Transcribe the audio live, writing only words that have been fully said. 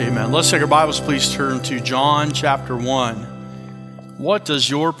Amen. Let's take our Bibles, please turn to John chapter 1. What does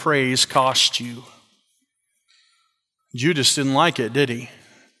your praise cost you? Judas didn't like it, did he?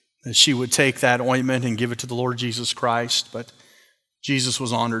 That she would take that ointment and give it to the Lord Jesus Christ, but Jesus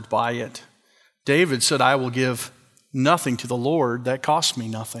was honored by it. David said, I will give nothing to the Lord that cost me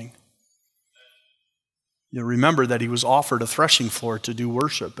nothing. You remember that he was offered a threshing floor to do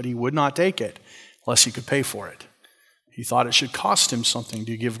worship, but he would not take it unless he could pay for it. He thought it should cost him something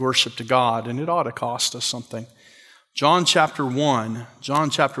to give worship to God, and it ought to cost us something. John chapter 1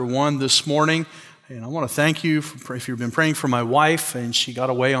 this morning, and I want to thank you if you've been praying for my wife, and she got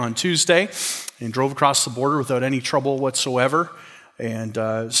away on Tuesday and drove across the border without any trouble whatsoever. And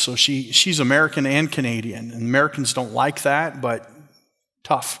so she's American and Canadian, and Americans don't like that, but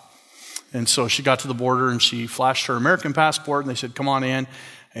tough. And so she got to the border and she flashed her American passport, and they said, come on in.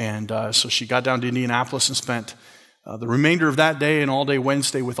 And so she got down to Indianapolis and spent the remainder of that day and all day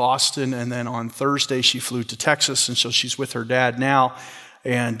Wednesday with Austin, and then on Thursday she flew to Texas, and so she's with her dad now.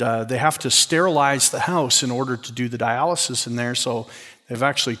 And they have to sterilize the house in order to do the dialysis in there, so they've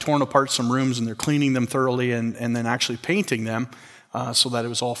actually torn apart some rooms and they're cleaning them thoroughly and then actually painting them so that it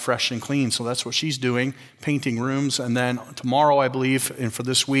was all fresh and clean. So that's what she's doing, painting rooms. And then tomorrow, I believe, and for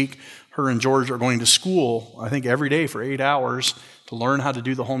this week, her and George are going to school, I think every day for 8 hours, to learn how to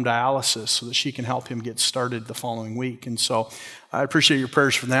do the home dialysis so that she can help him get started the following week. And so I appreciate your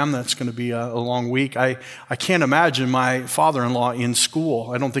prayers for them. That's going to be a long week. I can't imagine my father-in-law in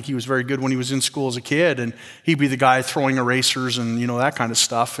school. I don't think he was very good when he was in school as a kid, and he'd be the guy throwing erasers and that kind of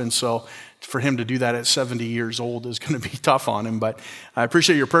stuff. And so for him to do that at 70 years old is going to be tough on him. But I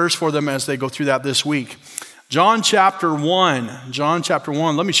appreciate your prayers for them as they go through that this week. John chapter 1.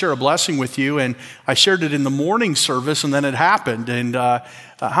 Let me share a blessing with you. And I shared it in the morning service, and then it happened. And how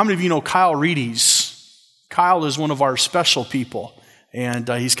many of you know Kyle Reedes? Kyle is one of our special people. And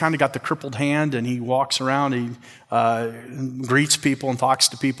he's kind of got the crippled hand, and he walks around, he greets people and talks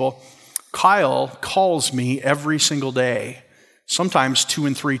to people. Kyle calls me every single day, sometimes 2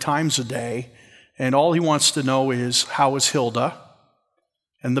 and 3 times a day. And all he wants to know is, how is Hilda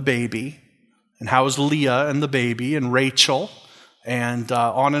and the baby? And how is Leah and the baby and Rachel? And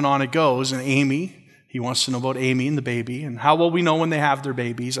on it goes. And Amy, he wants to know about Amy and the baby. And how will we know when they have their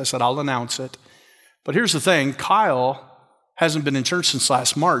babies? I said, I'll announce it. But here's the thing. Kyle hasn't been in church since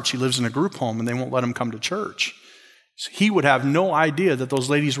last March. He lives in a group home, and they won't let him come to church. So he would have no idea that those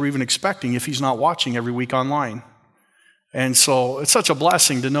ladies were even expecting if he's not watching every week online. And so it's such a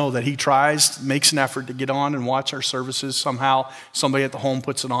blessing to know that he tries, makes an effort to get on and watch our services. Somehow somebody at the home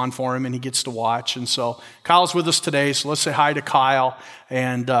puts it on for him and he gets to watch. And so Kyle's with us today, so let's say hi to Kyle.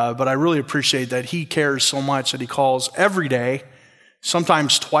 And but I really appreciate that he cares so much that he calls every day,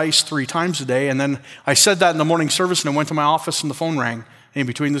 sometimes 2, 3 times a day. And then I said that in the morning service, and I went to my office and the phone rang in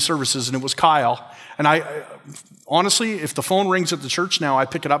between the services, and it was Kyle. And I honestly, if the phone rings at the church now, I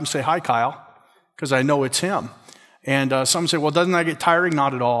pick it up and say, hi, Kyle, because I know it's him. And some say, well, doesn't that get tiring?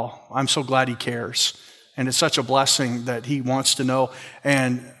 Not at all. I'm so glad he cares. And it's such a blessing that he wants to know.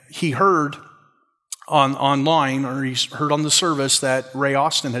 And he heard online, or he heard on the service that Ray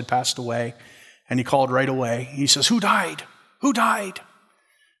Austin had passed away. And he called right away. He says, who died? Who died?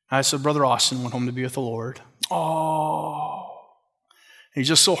 I said, Brother Austin went home to be with the Lord. Oh. He's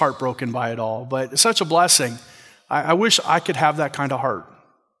just so heartbroken by it all. But it's such a blessing. I wish I could have that kind of heart.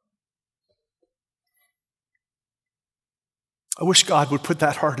 I wish God would put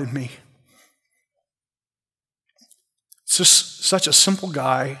that heart in me. It's just such a simple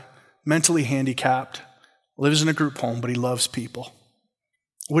guy, mentally handicapped, lives in a group home, but he loves people.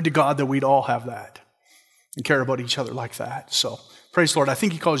 Would to God that we'd all have that and care about each other like that. So praise the Lord. I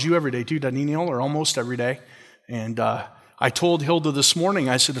think he calls you every day too, doesn't he, Neil? Or almost every day. And I told Hilda this morning,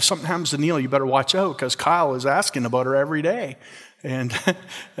 I said, if something happens to Neil, you better watch out, because Kyle is asking about her every day. And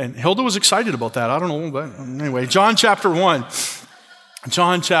Hilda was excited about that. I don't know, but anyway, John chapter 1.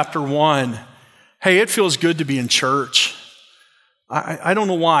 Hey, it feels good to be in church. I don't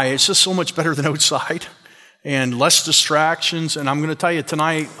know why. It's just so much better than outside and less distractions. And I'm going to tell you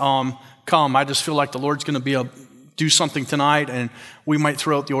tonight, I just feel like the Lord's going to do something tonight, and we might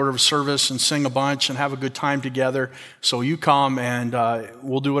throw out the order of service and sing a bunch and have a good time together. So you come, and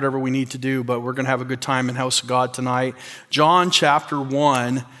we'll do whatever we need to do, but we're going to have a good time in the house of God tonight. John chapter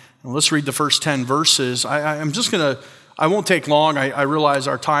 1, let's read the first 10 verses. I won't take long. I realize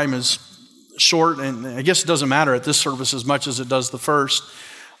our time is short, and I guess it doesn't matter at this service as much as it does the first.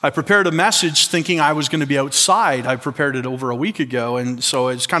 I prepared a message thinking I was going to be outside. I prepared it over a week ago, and so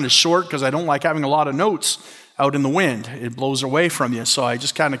it's kind of short because I don't like having a lot of notes out in the wind. It blows away from you, so I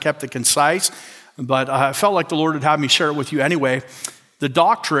just kind of kept it concise. But I felt like the Lord had had me share it with you anyway. the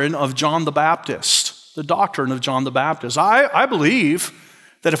doctrine of John the Baptist. The doctrine of John the Baptist. I believe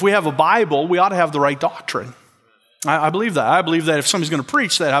that if we have a Bible, we ought to have the right doctrine. I believe that. I believe that if somebody's going to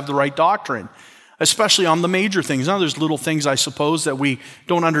preach, they have the right doctrine, especially on the major things. Now, there's little things, I suppose, that we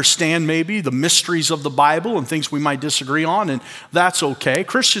don't understand maybe, the mysteries of the Bible and things we might disagree on, and that's okay.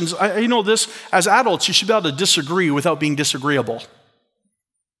 Christians, you know this, as adults, you should be able to disagree without being disagreeable,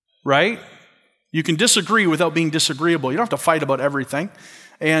 right? You can disagree without being disagreeable. You don't have to fight about everything.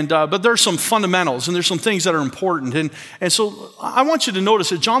 But there's some fundamentals, and there's some things that are important. And so I want you to notice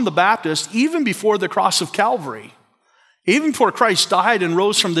that John the Baptist, even before the cross of Calvary, even before Christ died and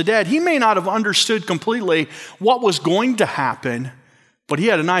rose from the dead, he may not have understood completely what was going to happen, but he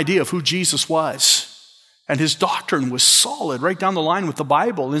had an idea of who Jesus was. And his doctrine was solid right down the line with the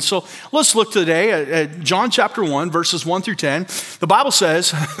Bible. And so let's look today at John chapter 1, verses 1 through 10. The Bible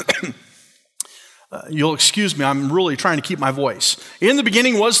says... You'll excuse me, I'm really trying to keep my voice. In the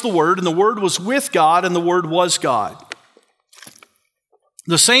beginning was the Word, and the Word was with God, and the Word was God.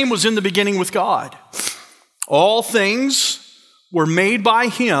 The same was in the beginning with God. All things were made by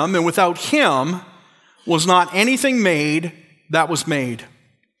him, and without him was not anything made that was made.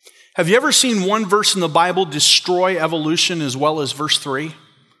 Have you ever seen one verse in the Bible destroy evolution as well as verse 3?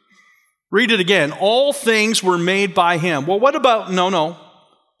 Read it again. All things were made by him. Well, what about, no,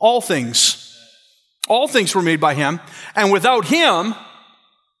 all things. All things were made by him, and without him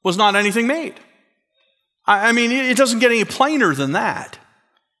was not anything made. I mean, it doesn't get any plainer than that.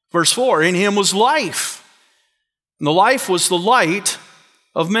 Verse 4, in him was life, and the life was the light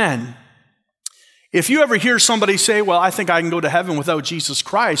of men. If you ever hear somebody say, well, I think I can go to heaven without Jesus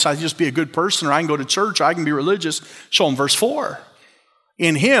Christ, I can just be a good person, or I can go to church, or I can be religious, show them verse 4.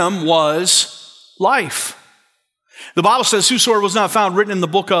 In him was life. The Bible says, whosoever was not found written in the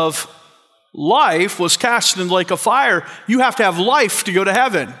book of life was cast into the lake of fire. You have to have life to go to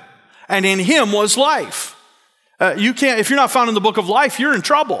heaven. And in him was life. You can't, if you're not found in the book of life, you're in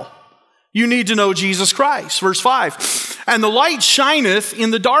trouble. You need to know Jesus Christ. Verse 5. And the light shineth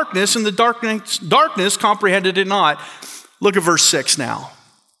in the darkness, and the darkness comprehended it not. Look at verse 6 now.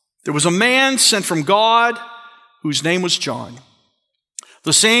 There was a man sent from God whose name was John.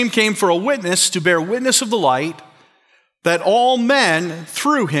 The same came for a witness to bear witness of the light, that all men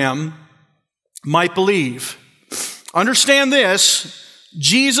through him might believe. Understand this,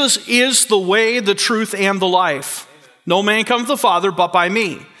 Jesus is the way, the truth, and the life. No man cometh to the Father but by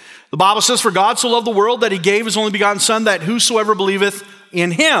me. The Bible says, for God so loved the world that he gave his only begotten Son, that whosoever believeth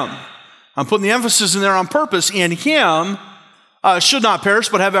in him, I'm putting the emphasis in there on purpose, in him should not perish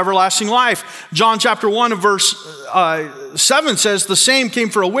but have everlasting life. John chapter 1 and verse 7 says, the same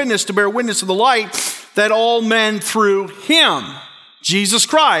came for a witness to bear witness of the light, that all men through him, Jesus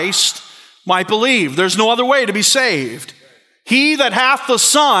Christ, might believe. There's no other way to be saved. He that hath the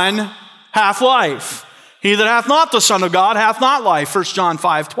Son hath life. He that hath not the Son of God hath not life. 1 John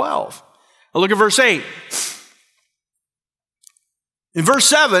 5:12. Now look at verse 8. In verse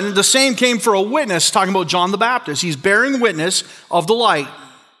 7, the same came for a witness, talking about John the Baptist. He's bearing witness of the light.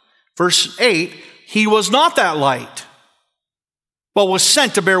 Verse 8, he was not that light, but was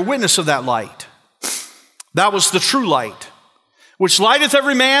sent to bear witness of that light. That was the true light, which lighteth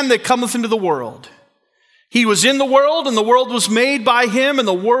every man that cometh into the world. He was in the world, and the world was made by him, and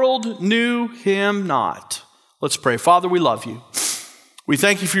the world knew him not. Let's pray. Father, we love you. We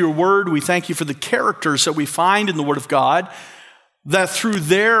thank you for your word. We thank you for the characters that we find in the word of God, that through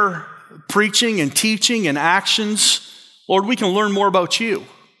their preaching and teaching and actions, Lord, we can learn more about you.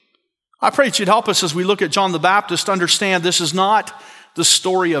 I pray that you'd help us as we look at John the Baptist, understand this is not the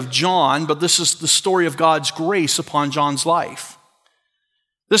story of John, but this is the story of God's grace upon John's life.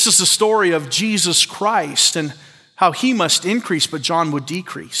 This is the story of Jesus Christ and how he must increase, but John would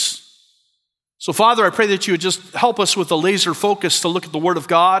decrease. So, Father, I pray that you would just help us with a laser focus to look at the Word of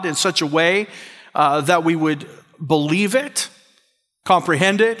God in such a way that we would believe it,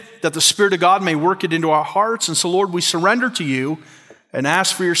 comprehend it, that the Spirit of God may work it into our hearts. And so, Lord, we surrender to you and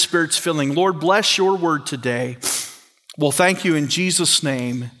ask for your Spirit's filling. Lord, bless your word today. We'll thank you in Jesus'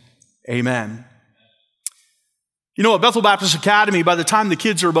 name. Amen. You know, at Bethel Baptist Academy, by the time the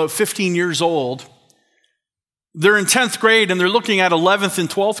kids are about 15 years old, they're in 10th grade and they're looking at 11th and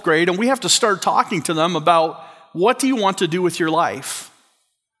 12th grade, and we have to start talking to them about what do you want to do with your life?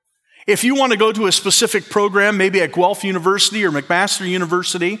 If you want to go to a specific program, maybe at Guelph University or McMaster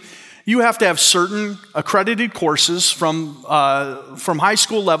University, you have to have certain accredited courses from high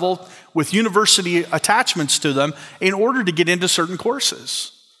school level with university attachments to them in order to get into certain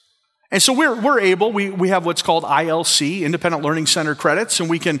courses. And so we're able, we have what's called ILC, Independent Learning Center credits, and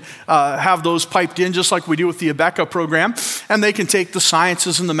we can have those piped in just like we do with the ABECA program, and they can take the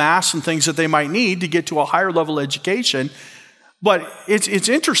sciences and the maths and things that they might need to get to a higher level education. But it's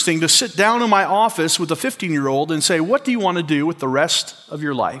interesting to sit down in my office with a 15-year-old and say, what do you want to do with the rest of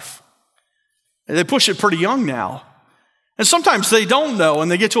your life? And they push it pretty young now. And sometimes they don't know, and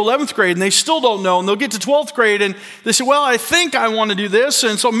they get to 11th grade, and they still don't know, and they'll get to 12th grade, and they say, well, I think I want to do this,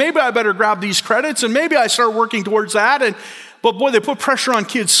 and so maybe I better grab these credits, and maybe I start working towards that. But boy, they put pressure on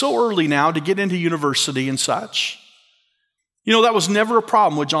kids so early now to get into university and such. You know, that was never a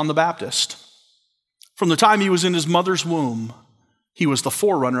problem with John the Baptist. From the time he was in his mother's womb, he was the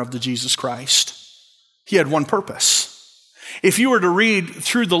forerunner of the Jesus Christ. He had one purpose. If you were to read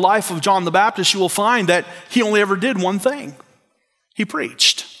through the life of John the Baptist, you will find that he only ever did one thing. He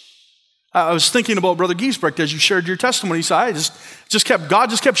preached. I was thinking about Brother Giesbrecht as you shared your testimony. He said, God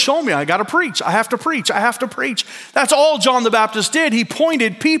just kept showing me, I got to preach. I have to preach. I have to preach. That's all John the Baptist did. He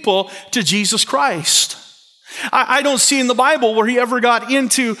pointed people to Jesus Christ. I don't see in the Bible where he ever got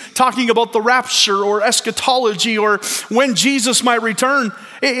into talking about the rapture or eschatology or when Jesus might return.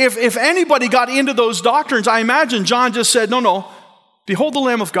 If anybody got into those doctrines, I imagine John just said, no, behold the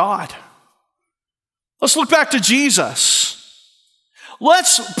Lamb of God. Let's look back to Jesus.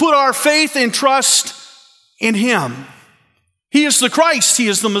 Let's put our faith and trust in him. He is the Christ. He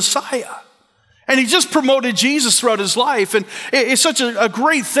is the Messiah. And he just promoted Jesus throughout his life. And it's such a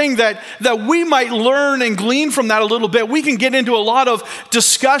great thing that we might learn and glean from that a little bit. We can get into a lot of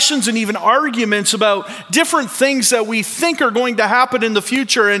discussions and even arguments about different things that we think are going to happen in the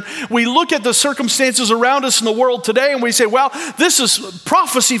future. And we look at the circumstances around us in the world today and we say, well, this is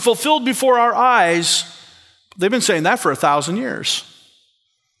prophecy fulfilled before our eyes. They've been saying that for 1,000 years.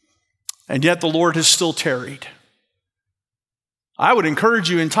 And yet the Lord has still tarried. I would encourage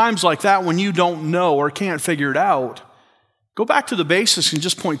you in times like that when you don't know or can't figure it out, go back to the basics and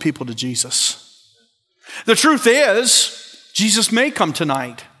just point people to Jesus. The truth is, Jesus may come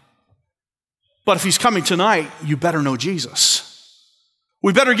tonight. But if he's coming tonight, you better know Jesus.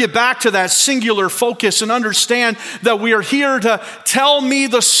 We better get back to that singular focus and understand that we are here to tell me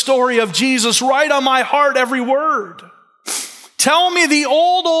the story of Jesus. Write on my heart every word. Tell me the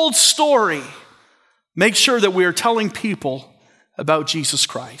old story. Make sure that we are telling people about Jesus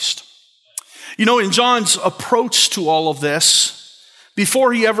Christ. You know, in John's approach to all of this,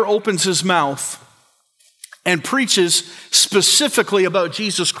 before he ever opens his mouth and preaches specifically about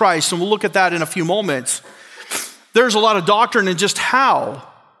Jesus Christ, and we'll look at that in a few moments, there's a lot of doctrine in just how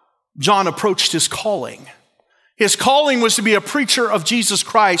John approached his calling. His calling was to be a preacher of Jesus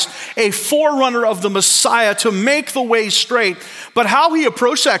Christ, a forerunner of the Messiah, to make the way straight. But how he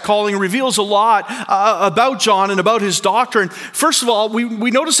approached that calling reveals a lot about John and about his doctrine. First of all, we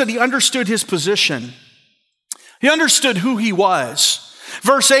notice that he understood his position. He understood who he was.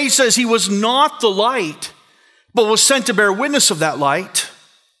 Verse 8 says he was not the light, but was sent to bear witness of that light.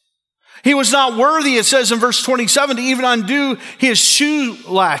 He was not worthy, it says in verse 27, to even undo his shoe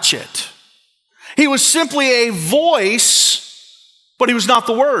latchet. He was simply a voice, but he was not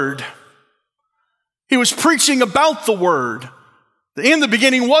the Word. He was preaching about the Word. In the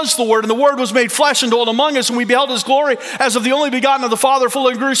beginning was the Word, and the Word was made flesh and dwelt among us, and we beheld his glory as of the only begotten of the Father, full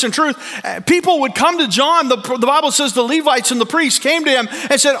of grace and truth. People would come to John. The Bible says the Levites and the priests came to him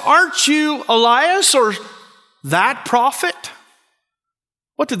and said, aren't you Elias or that prophet?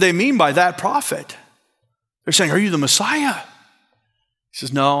 What did they mean by that prophet? They're saying, are you the Messiah? He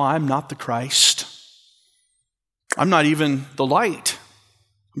says, no, I'm not the Christ. I'm not even the light.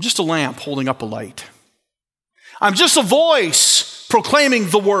 I'm just a lamp holding up a light. I'm just a voice proclaiming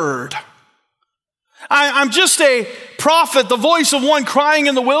the word. I'm just a prophet, the voice of one crying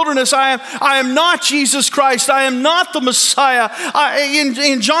in the wilderness. I am not Jesus Christ. I am not the Messiah.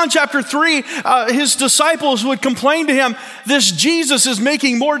 In John chapter 3, his disciples would complain to him, this Jesus is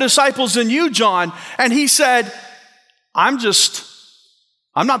making more disciples than you, John. And he said, I'm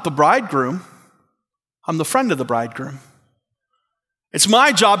not the bridegroom. I'm the friend of the bridegroom. It's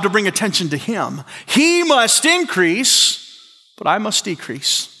my job to bring attention to him. He must increase, but I must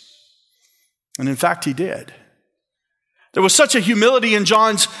decrease. And in fact, he did. There was such a humility in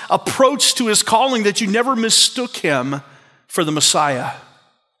John's approach to his calling that you never mistook him for the Messiah.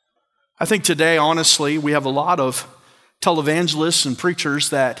 I think today, honestly, we have a lot of televangelists and preachers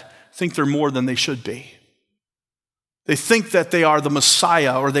that think they're more than they should be. They think that they are the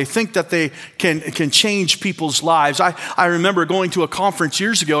Messiah, or they think that they can change people's lives. I remember going to a conference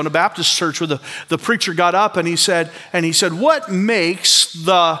years ago in a Baptist church where the preacher got up and he said, what makes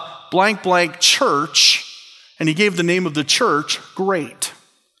the blank blank church, and he gave the name of the church, great?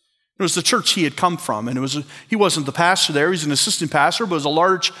 It was the church he had come from, and he wasn't the pastor there. He was an assistant pastor, but it was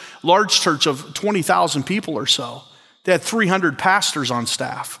a large church of 20,000 people or so. They had 300 pastors on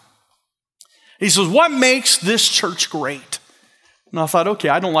staff. He says, what makes this church great? And I thought, okay,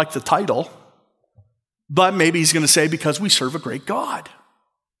 I don't like the title, but maybe he's going to say because we serve a great God.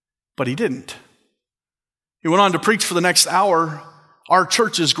 But he didn't. He went on to preach for the next hour. Our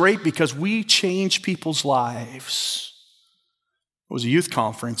church is great because we change people's lives. It was a youth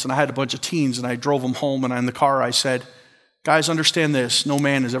conference, and I had a bunch of teens, and I drove them home, and in the car I said, guys, understand this. No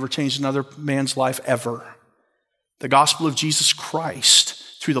man has ever changed another man's life ever. The gospel of Jesus Christ,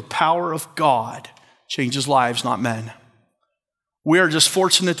 through the power of God, changes lives, not men. We are just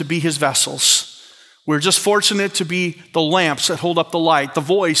fortunate to be his vessels. We're just fortunate to be the lamps that hold up the light, the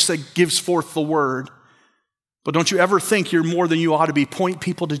voice that gives forth the word. But don't you ever think you're more than you ought to be. Point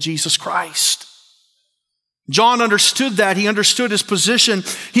people to Jesus Christ. John understood that. He understood his position.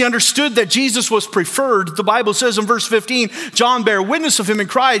 He understood that Jesus was preferred. The Bible says in verse 15, John bare witness of him and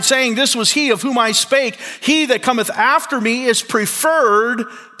cried, saying, this was he of whom I spake. He that cometh after me is preferred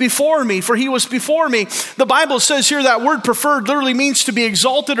before me, for he was before me. The Bible says here that word preferred literally means to be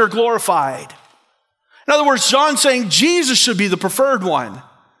exalted or glorified. In other words, John's saying Jesus should be the preferred one.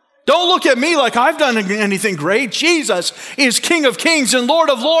 Don't look at me like I've done anything great. Jesus is King of Kings and Lord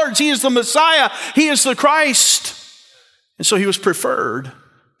of Lords. He is the Messiah. He is the Christ. And so he was preferred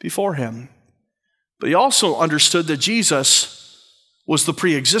before him. But he also understood that Jesus was the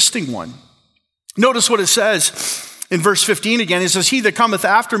pre-existing one. Notice what it says in verse 15 again. It says, he that cometh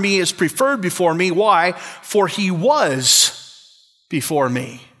after me is preferred before me. Why? For he was before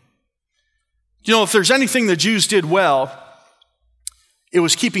me. You know, if there's anything the Jews did well, it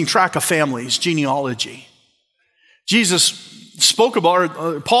was keeping track of families, genealogy. Jesus spoke about,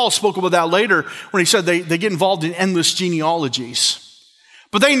 or Paul spoke about that later when he said they get involved in endless genealogies.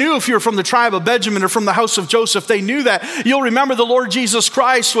 But they knew if you were from the tribe of Benjamin or from the house of Joseph, they knew that. You'll remember the Lord Jesus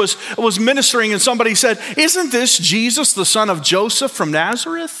Christ was ministering and somebody said, isn't this Jesus, the son of Joseph from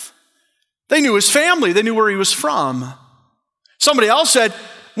Nazareth? They knew his family. They knew where he was from. Somebody else said,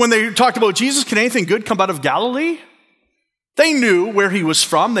 when they talked about Jesus, can anything good come out of Galilee? They knew where he was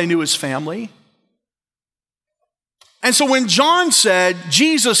from. They knew his family. And so when John said,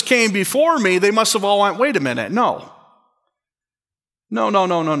 Jesus came before me, they must have all went, wait a minute, no.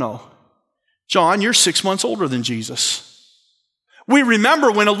 No. John, you're 6 months older than Jesus. We remember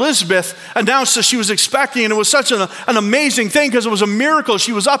when Elizabeth announced that she was expecting, and it was such an amazing thing because it was a miracle.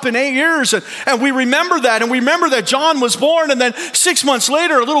 She was up in 8 years, and we remember that, and we remember that John was born, and then 6 months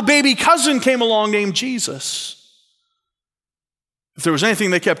later, a little baby cousin came along named Jesus. If there was anything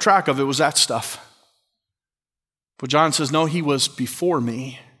they kept track of, it was that stuff. But John says, no, he was before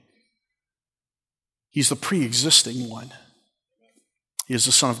me. He's the pre-existing one. He is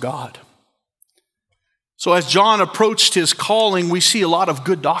the Son of God. So as John approached his calling, we see a lot of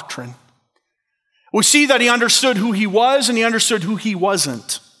good doctrine. We see that he understood who he was and he understood who he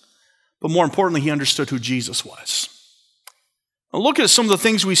wasn't. But more importantly, he understood who Jesus was. Now look at some of the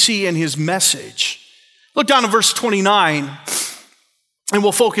things we see in his message. Look down at verse 29. And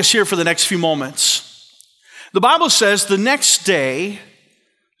we'll focus here for the next few moments. The Bible says, the next day,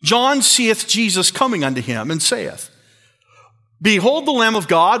 John seeth Jesus coming unto him and saith, behold the Lamb of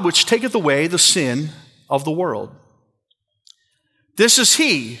God, which taketh away the sin of the world. This is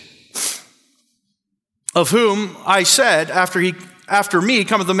he of whom I said, after me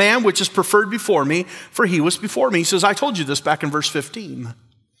cometh the man which is preferred before me, for he was before me. He says, I told you this back in verse 15.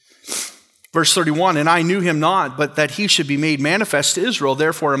 Verse 31, and I knew him not, but that he should be made manifest to Israel.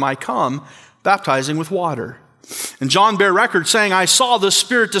 Therefore am I come, baptizing with water. And John bare record, saying, I saw the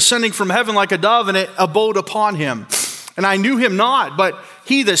Spirit descending from heaven like a dove, and it abode upon him. And I knew him not, but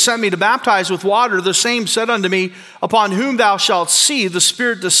he that sent me to baptize with water, the same said unto me, upon whom thou shalt see the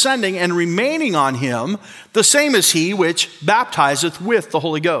Spirit descending and remaining on him, the same is he which baptizeth with the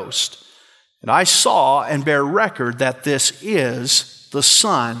Holy Ghost. And I saw and bear record that this is the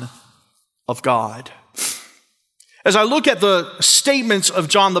Son of God. As I look at the statements of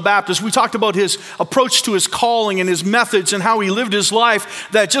John the Baptist, we talked about his approach to his calling and his methods and how he lived his life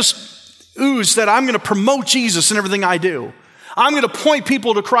that just oozed that I'm going to promote Jesus in everything I do. I'm going to point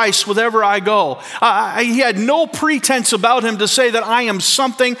people to Christ wherever I go. He had no pretense about him to say that I am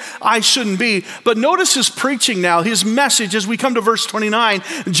something I shouldn't be. But notice his preaching now, his message as we come to verse 29.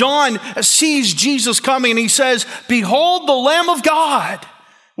 John sees Jesus coming and he says, behold the Lamb of God,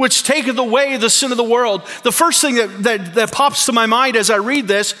 which taketh away the sin of the world. The first thing that pops to my mind as I read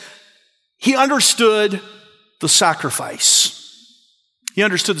this, he understood the sacrifice. He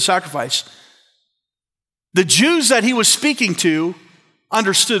understood the sacrifice. The Jews that he was speaking to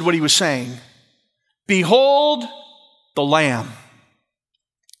understood what he was saying. Behold the Lamb.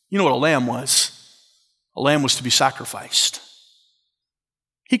 You know what a lamb was? A lamb was to be sacrificed.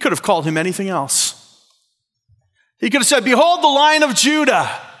 He could have called him anything else. He could have said, behold the Lion of Judah.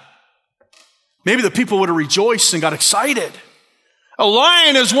 Maybe the people would have rejoiced and got excited. A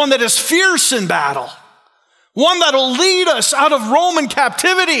lion is one that is fierce in battle. One that will lead us out of Roman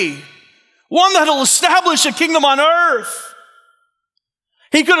captivity. One that will establish a kingdom on earth.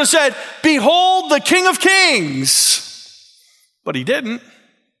 He could have said, behold the King of Kings. But he didn't.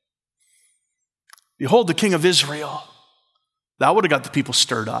 Behold the King of Israel. That would have got the people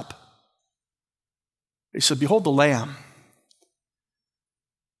stirred up. He said, behold the Lamb.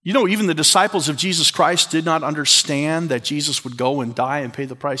 You know, even the disciples of Jesus Christ did not understand that Jesus would go and die and pay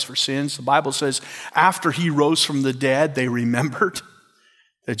the price for sins. The Bible says after he rose from the dead, they remembered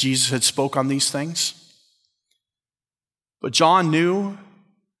that Jesus had spoke on these things. But John knew,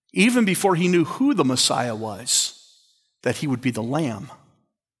 even before he knew who the Messiah was, that he would be the Lamb.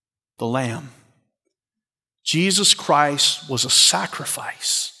 The Lamb. Jesus Christ was a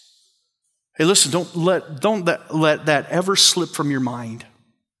sacrifice. Hey, listen, don't let that ever slip from your mind.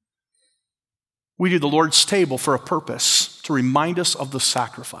 We do the Lord's table for a purpose, to remind us of the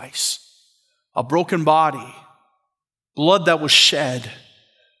sacrifice. A broken body, blood that was shed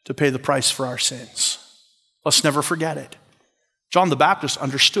to pay the price for our sins. Let's never forget it. John the Baptist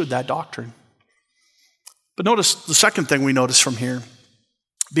understood that doctrine. But notice the second thing we notice from here.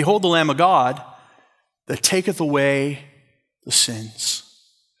 Behold the Lamb of God that taketh away the sins.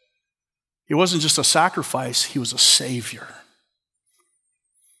 He wasn't just a sacrifice, he was a Savior.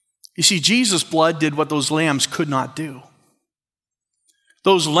 You see, Jesus' blood did what those lambs could not do.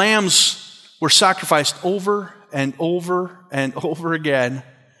 Those lambs were sacrificed over and over and over again.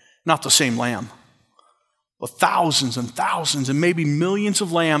 Not the same lamb, but thousands and thousands and maybe millions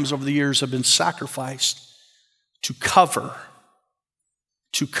of lambs over the years have been sacrificed to cover.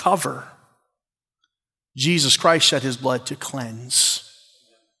 Jesus Christ shed his blood to cleanse,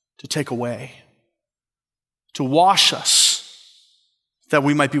 to take away, to wash us, that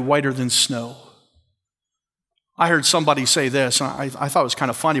we might be whiter than snow. I heard somebody say this, and I thought it was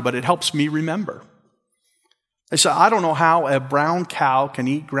kind of funny, but it helps me remember. They said, I don't know how a brown cow can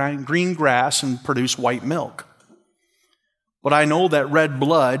eat green grass and produce white milk, but I know that red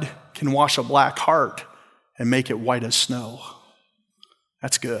blood can wash a black heart and make it white as snow.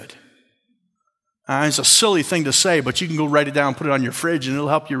 That's good. It's a silly thing to say, but you can go write it down and put it on your fridge, and it'll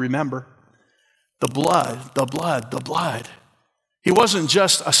help you remember. The blood, the blood, the blood. He wasn't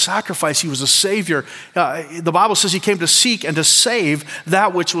just a sacrifice, he was a Savior. The Bible says he came to seek and to save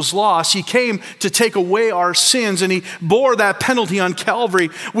that which was lost. He came to take away our sins, and he bore that penalty on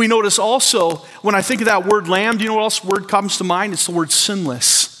Calvary. We notice also, when I think of that word lamb, do you know what else word comes to mind? It's the word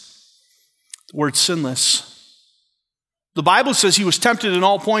sinless. The word sinless. The Bible says he was tempted in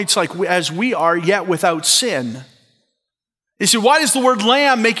all points as we are, yet without sin. You see, why does the word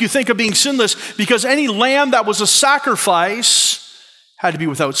lamb make you think of being sinless? Because any lamb that was a sacrifice had to be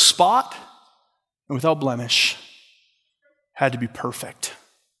without spot and without blemish. Had to be perfect.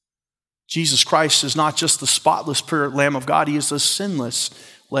 Jesus Christ is not just the spotless Lamb of God, he is the sinless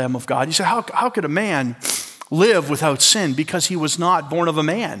Lamb of God. You say, how could a man live without sin? Because he was not born of a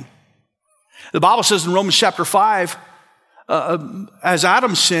man. The Bible says in Romans chapter 5, as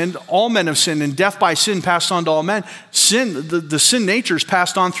Adam sinned, all men have sinned, and death by sin passed on to all men. Sin, the sin nature is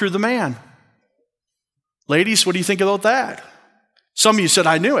passed on through the man. Ladies, what do you think about that? Some of you said,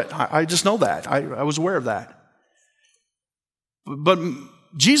 I knew it. I just know that. I was aware of that. But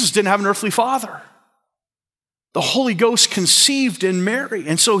Jesus didn't have an earthly father. The Holy Ghost conceived in Mary,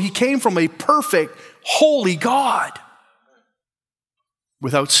 and so he came from a perfect, holy God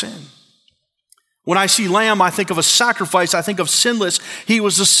without sin. When I see lamb, I think of a sacrifice. I think of sinless. He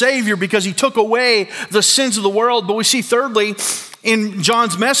was the Savior because he took away the sins of the world. But we see thirdly, in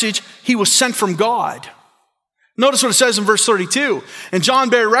John's message, he was sent from God. Notice what it says in verse 32. And John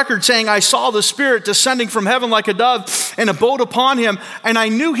bare record saying, I saw the Spirit descending from heaven like a dove and abode upon him, and I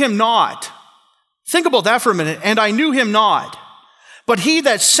knew him not. Think about that for a minute. And I knew him not. But he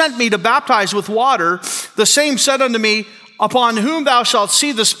that sent me to baptize with water, the same said unto me, upon whom thou shalt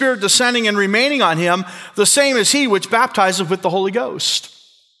see the Spirit descending and remaining on him, the same is he which baptizeth with the Holy Ghost.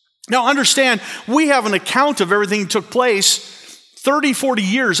 Now understand, we have an account of everything that took place 30, 40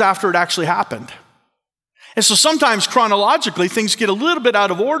 years after it actually happened. And so sometimes chronologically, things get a little bit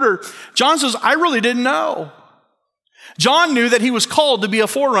out of order. John says, I really didn't know. John knew that he was called to be a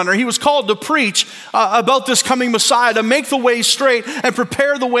forerunner. He was called to preach about this coming Messiah, to make the way straight and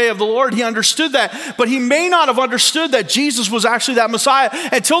prepare the way of the Lord. He understood that, but he may not have understood that Jesus was actually that Messiah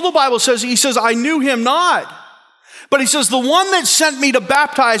until the Bible says, he says, I knew him not. But he says, the one that sent me to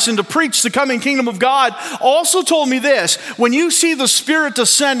baptize and to preach the coming kingdom of God also told me this: when you see the Spirit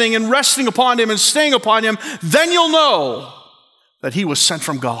descending and resting upon him and staying upon him, then you'll know that he was sent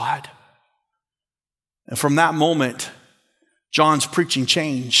from God. And from that moment, John's preaching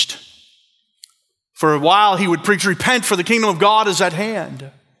changed. For a while, he would preach, repent, for the kingdom of God is at hand.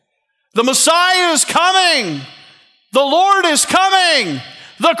 The Messiah is coming. The Lord is coming.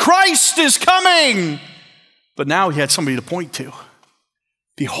 The Christ is coming. But now he had somebody to point to.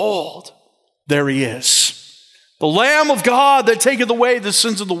 Behold, there he is, the Lamb of God that taketh away the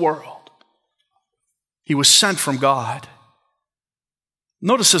sins of the world. He was sent from God.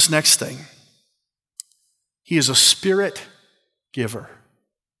 Notice this next thing. He is a Spirit giver.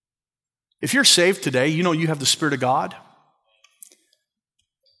 If you're saved today, you know you have the Spirit of God.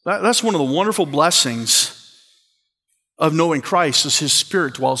 That's one of the wonderful blessings of knowing Christ, is his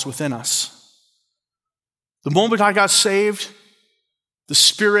Spirit dwells within us. The moment I got saved, the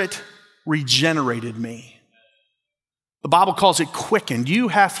Spirit regenerated me. The Bible calls it quickened. You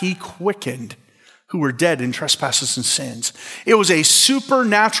hath he quickened who were dead in trespasses and sins. It was a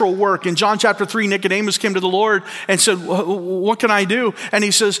supernatural work. In John chapter 3, Nicodemus came to the Lord and said, what can I do? And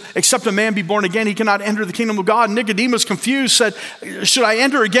he says, except a man be born again, he cannot enter the kingdom of God. And Nicodemus, confused, said, should I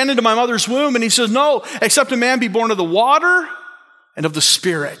enter again into my mother's womb? And he says, no, except a man be born of the water and of the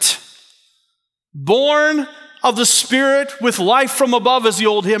Spirit. Born of the Spirit with life from above, as the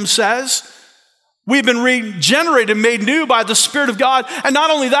old hymn says. We've been regenerated, made new by the Spirit of God. And not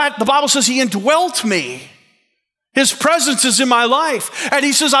only that, the Bible says he indwelt me. His presence is in my life. And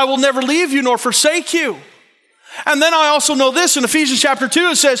he says, I will never leave you nor forsake you. And then I also know this, in Ephesians chapter 2,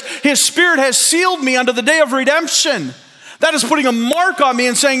 it says, his Spirit has sealed me unto the day of redemption. That is putting a mark on me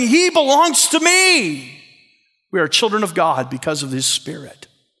and saying, he belongs to me. We are children of God because of his Spirit.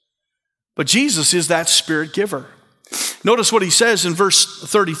 But Jesus is that Spirit giver. Notice what he says in verse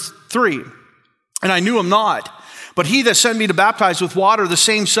 33. And I knew him not, but he that sent me to baptize with water, the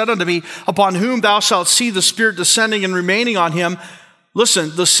same said unto me, upon whom thou shalt see the Spirit descending and remaining on him.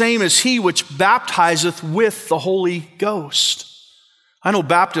 Listen, the same is he which baptizeth with the Holy Ghost. I know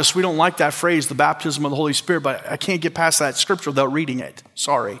Baptists, we don't like that phrase, the baptism of the Holy Spirit, but I can't get past that scripture without reading it.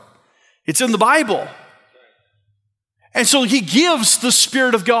 Sorry. It's in the Bible. And so he gives the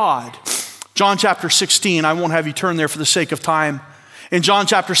Spirit of God. John chapter 16, I won't have you turn there for the sake of time. In John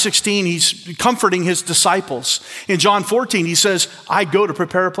chapter 16, he's comforting his disciples. In John 14, he says, I go to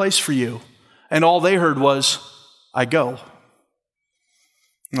prepare a place for you. And all they heard was, I go.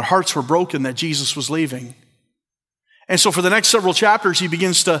 And their hearts were broken that Jesus was leaving. And so for the next several chapters, he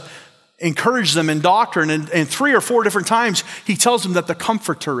begins to encourage them in doctrine. And 3 or 4 different times, he tells them that the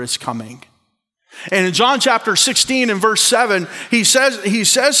Comforter is coming. And in John chapter 16 and verse 7, he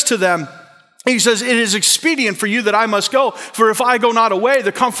says to them, he says, it is expedient for you that I must go, for if I go not away,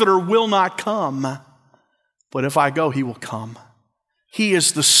 the Comforter will not come. But if I go, he will come. He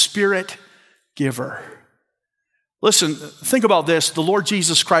is the Spirit giver. Listen, think about this. The Lord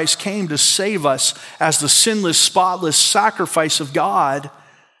Jesus Christ came to save us as the sinless, spotless sacrifice of God.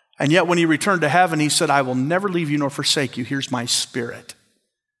 And yet when he returned to heaven, he said, I will never leave you nor forsake you. Here's my Spirit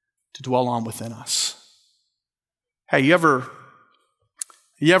to dwell on within us. Hey, you ever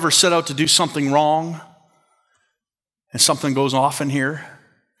set out to do something wrong and something goes off in here?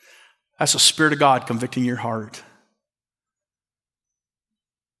 That's the Spirit of God convicting your heart.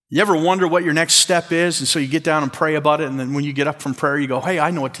 You ever wonder what your next step is, and so you get down and pray about it, and then when you get up from prayer, you go, hey, I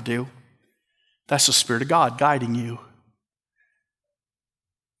know what to do. That's the Spirit of God guiding you.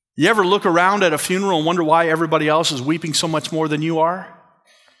 You ever look around at a funeral and wonder why everybody else is weeping so much more than you are?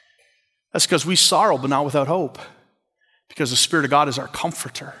 That's because we sorrow, but not without hope. Because the Spirit of God is our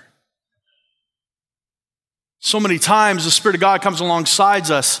comforter. So many times the Spirit of God comes alongside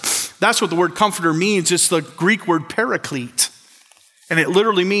us. That's what the word comforter means. It's the Greek word paraclete. And it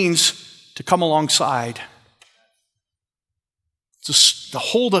literally means to come alongside. To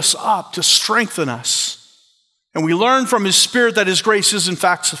hold us up, to strengthen us. And we learn from his Spirit that his grace is in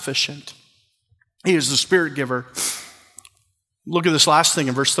fact sufficient. He is the Spirit giver. Look at this last thing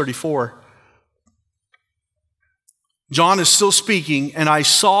in verse 34. John is still speaking, and I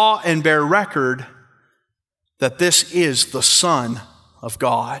saw and bear record that this is the Son of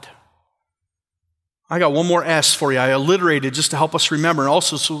God. I got one more S for you. I alliterated just to help us remember, and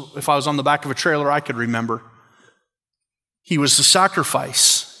also so if I was on the back of a trailer, I could remember. He was the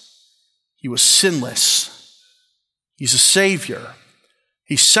sacrifice. He was sinless. He's a Savior.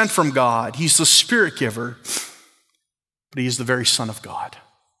 He's sent from God. He's the Spirit giver, but he is the very Son of God.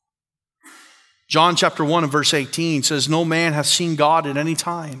 John chapter 1 and verse 18 says, no man hath seen God at any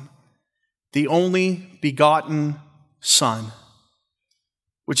time. The only begotten Son,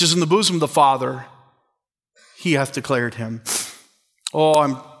 which is in the bosom of the Father, he hath declared him. Oh,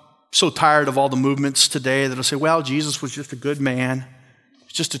 I'm so tired of all the movements today that'll say, well, Jesus was just a good man.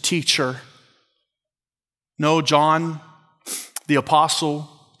 He's just a teacher. No, John, the apostle,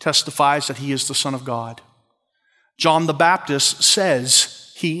 testifies that he is the Son of God. John the Baptist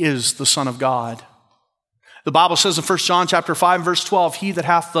says he is the Son of God. The Bible says in 1 John chapter 5 verse 12, he that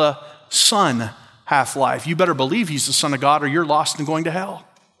hath the Son hath life. You better believe he's the Son of God or you're lost and going to hell.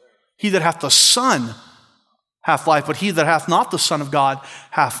 He that hath the Son hath life, but he that hath not the Son of God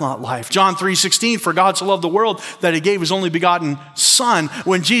hath not life. John 3:16, for God so loved the world that he gave his only begotten Son.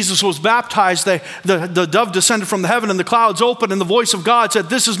 When Jesus was baptized, the dove descended from the heaven and the clouds opened and the voice of God said,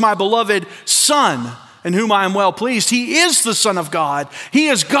 this is my beloved Son, in whom I am well pleased. He is the Son of God. He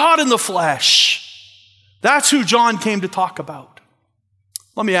is God in the flesh. That's who John came to talk about.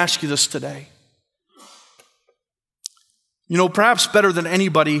 Let me ask you this today. You know, perhaps better than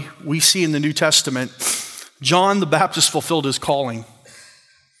anybody we see in the New Testament, John the Baptist fulfilled his calling.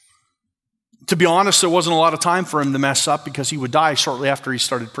 To be honest, there wasn't a lot of time for him to mess up because he would die shortly after he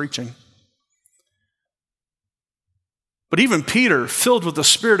started preaching. But even Peter, filled with the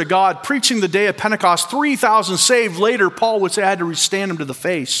Spirit of God, preaching the day of Pentecost, 3,000 saved. Later, Paul would say, I had to stand him to the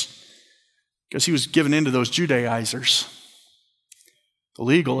face because he was given into those Judaizers, the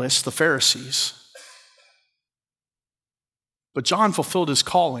legalists, the Pharisees. But John fulfilled his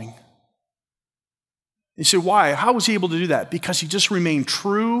calling. You say, why? How was he able to do that? Because he just remained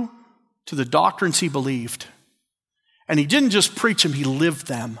true to the doctrines he believed. And he didn't just preach them, he lived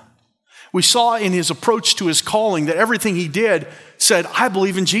them. We saw in his approach to his calling that everything he did said, I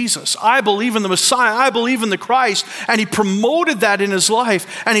believe in Jesus. I believe in the Messiah. I believe in the Christ. And he promoted that in his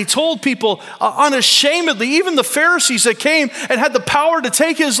life. And he told people unashamedly, even the Pharisees that came and had the power to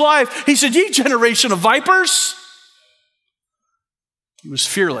take his life, he said, ye generation of vipers. He was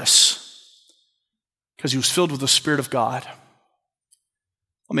fearless because he was filled with the Spirit of God.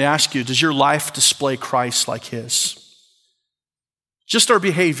 Let me ask you, does your life display Christ like his? Just our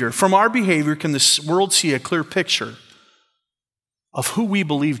behavior. From our behavior, can this world see a clear picture of who we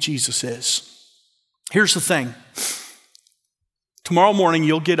believe Jesus is? Here's the thing. Tomorrow morning,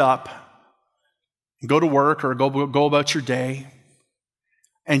 you'll get up and go to work or go about your day,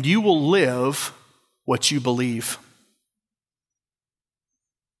 and you will live what you believe.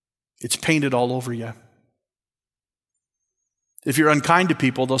 It's painted all over you. If you're unkind to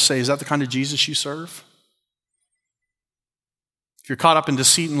people, they'll say, is that the kind of Jesus you serve? If you're caught up in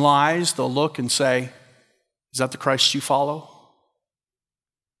deceit and lies, they'll look and say, is that the Christ you follow?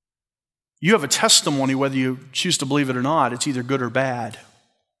 You have a testimony whether you choose to believe it or not. It's either good or bad.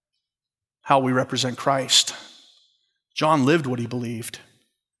 How we represent Christ. John lived what he believed.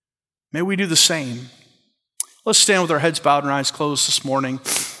 May we do the same. Let's stand with our heads bowed and our eyes closed this morning.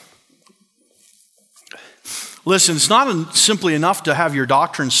 Listen, it's not simply enough to have your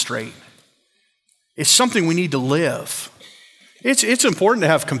doctrine straight. It's something we need to live. It's important to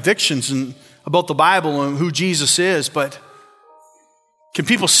have convictions about the Bible and who Jesus is, but can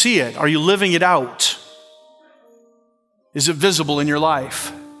people see it? Are you living it out? Is it visible in your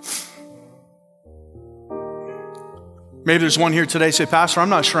life? Maybe there's one here today say, Pastor, I'm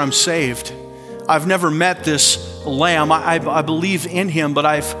not sure I'm saved. I've never met this Lamb. I believe in him, but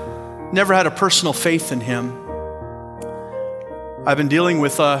I've never had a personal faith in him. I've been dealing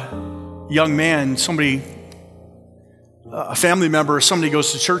with a young man, a family member or somebody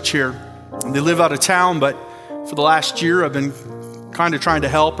goes to church here, and they live out of town, but for the last year I've been kind of trying to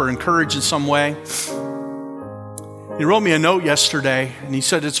help or encourage in some way. He wrote me a note yesterday, and he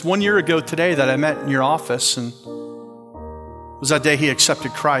said, it's 1 year ago today that I met in your office, and it was that day he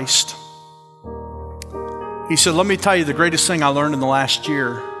accepted Christ. He said, let me tell you the greatest thing I learned in the last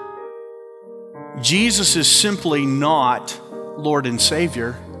year. Jesus is simply not Lord and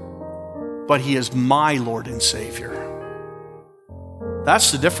Savior, but he is my Lord and Savior.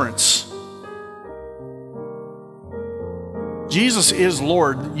 That's the difference. Jesus is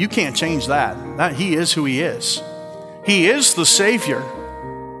Lord. You can't change that. He is who he is. He is the Savior,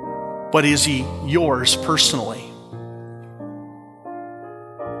 but is he yours personally?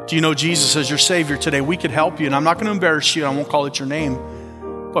 Do you know Jesus as your Savior today? We could help you, and I'm not going to embarrass you, and I won't call it your name.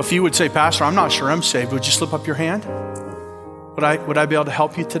 But if you would say, Pastor, I'm not sure I'm saved, would you slip up your hand? Would I be able to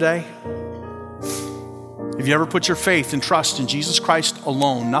help you today? If you ever put your faith and trust in Jesus Christ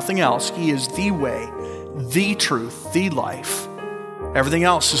alone, nothing else, he is the way, the truth, the life. Everything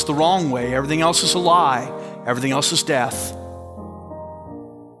else is the wrong way. Everything else is a lie. Everything else is death.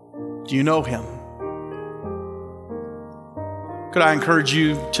 Do you know him? Could I encourage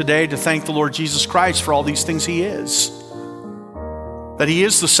you today to thank the Lord Jesus Christ for all these things he is? That he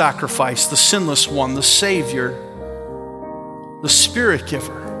is the sacrifice, the sinless one, the Savior, the Spirit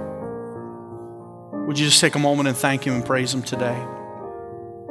giver. Would you just take a moment and thank him and praise him today?